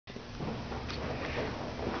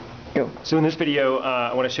Go. So in this video,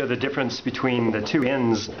 I want to show the difference between the two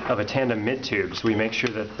ends of a tandem mid-tube, so we make sure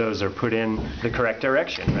that those are put in the correct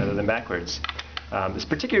direction rather than backwards. It's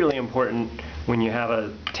particularly important when you have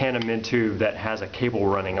a tandem mid-tube that has a cable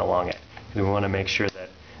running along it. We want to make sure that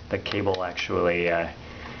the cable actually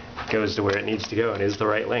goes to where it needs to go and is the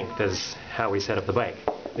right length, is how we set up the bike.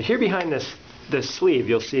 But here behind this sleeve,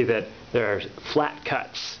 you'll see that there are flat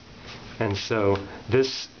cuts, and so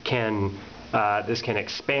this can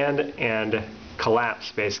expand and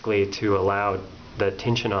collapse basically to allow the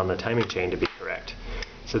tension on the timing chain to be correct.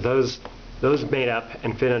 So those made up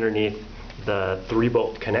and fit underneath the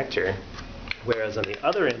 3-bolt connector, whereas on the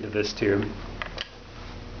other end of this tube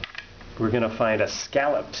we're going to find a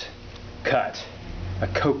scalloped cut, a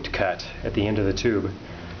coped cut at the end of the tube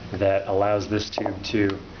that allows this tube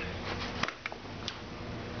to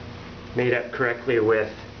mate up correctly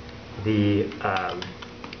with the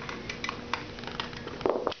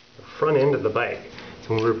front end of the bike.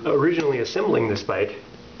 So when we were originally assembling this bike,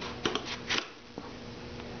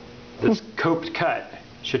 this coped cut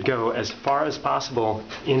should go as far as possible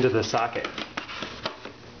into the socket,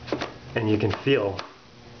 and you can feel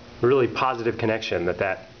a really positive connection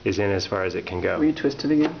that is in as far as it can go. Will you twist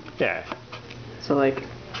it again? Yeah. So like,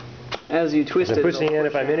 as you twist I'm it, pushing in,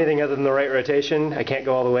 if I'm anything other than the right rotation, I can't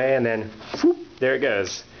go all the way, and then whoop, there it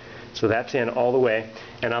goes. So that's in all the way.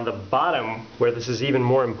 And on the bottom, where this is even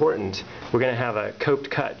more important, we're going to have a coped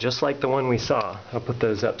cut just like the one we saw. I'll put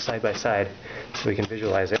those up side by side so we can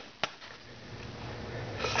visualize it.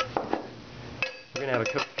 We're going to have a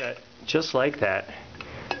coped cut just like that,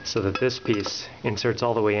 so that this piece inserts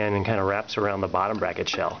all the way in and kind of wraps around the bottom bracket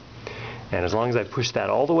shell. And as long as I push that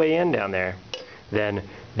all the way in down there, then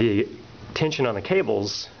the tension on the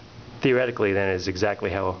cables, theoretically, then is exactly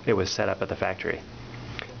how it was set up at the factory.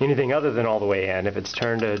 Anything other than all the way in, if it's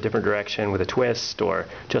turned a different direction with a twist, or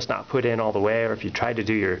just not put in all the way, or if you tried to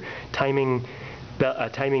do your timing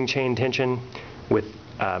chain tension with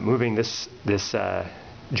moving this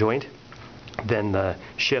joint, then the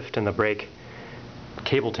shift and the brake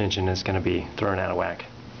cable tension is going to be thrown out of whack.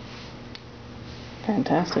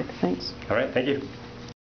 Fantastic, thanks. All right, thank you.